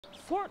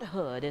Fort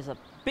Hood is a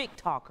big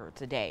talker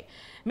today.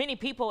 Many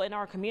people in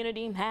our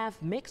community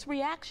have mixed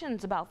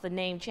reactions about the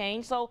name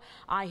change, so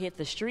I hit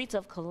the streets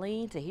of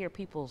Killeen to hear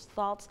people's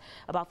thoughts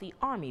about the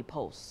Army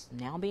post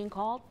now being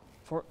called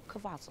Fort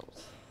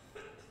Cavazos.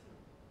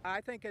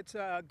 I think it's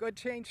a good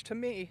change to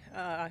me.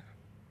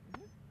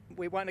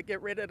 We want to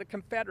get rid of the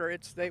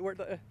Confederates. They were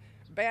the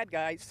bad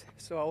guys,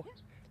 so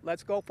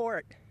let's go for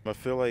it. I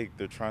feel like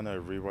they're trying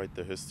to rewrite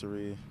the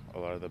history, a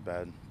lot of the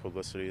bad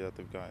publicity that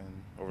they've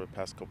gotten over the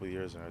past couple of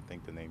years, and I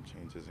think the name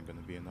change isn't going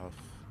to be enough.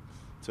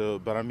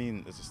 But I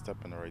mean, it's a step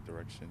in the right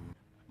direction.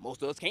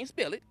 Most of us can't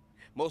spell it.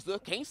 Most of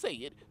us can't say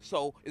it.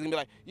 So it's going to be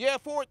like, yeah,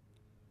 Fort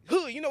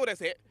Hood, you know what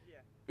that's at.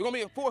 It's going to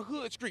be a Fort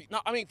Hood Street. No,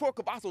 I mean, Fort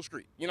Cavazos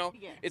Street, you know.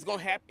 Yeah. It's going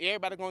to happen.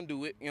 Everybody's going to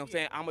do it. You know what I'm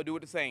saying? I'm going to do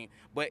it the same.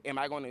 But am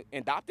I going to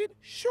adopt it?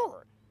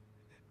 Sure.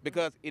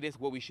 Because it is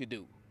what we should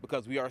do.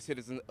 Because we are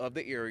citizens of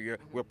the area.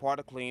 We're part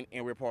of Killeen,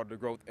 and we're part of the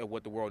growth of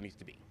what the world needs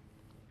to be.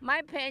 My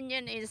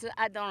opinion is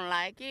I don't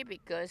like it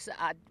because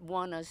I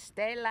want to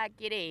stay like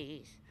it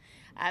is.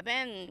 I've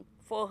been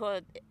Fort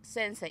Hood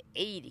since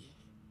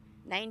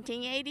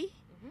 1980.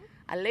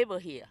 I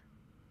live here,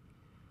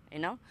 you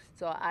know.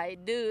 So I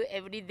do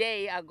every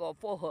day. I go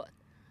Fort Hood.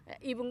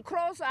 Even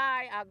close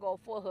eye, I go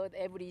Fort Hood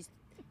every,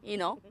 you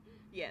know.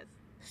 Yes.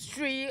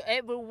 Street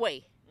every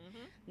way.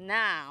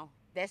 Now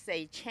that's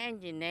a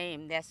changing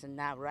name. That's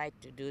not right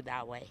to do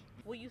that way.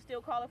 Will you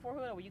still call it Fort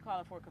Hood, or will you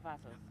call it Fort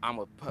Cavazos? I'm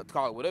going to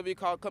call it whatever you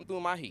call it, come through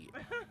my head.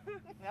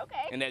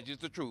 Okay. And that's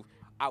just the truth.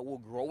 I will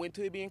grow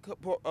into it being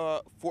Fort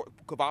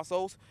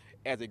Cavazos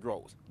as it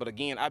grows. But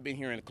again, I've been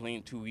here in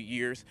Killeen 2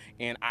 years,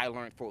 and I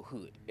learned Fort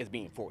Hood as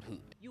being Fort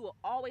Hood. You will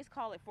always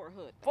call it Fort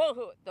Hood. Fort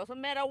Hood,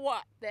 doesn't matter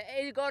what.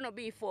 It's going to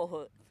be Fort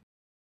Hood.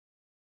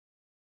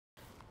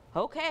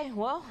 Okay,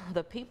 well,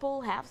 the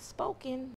people have spoken.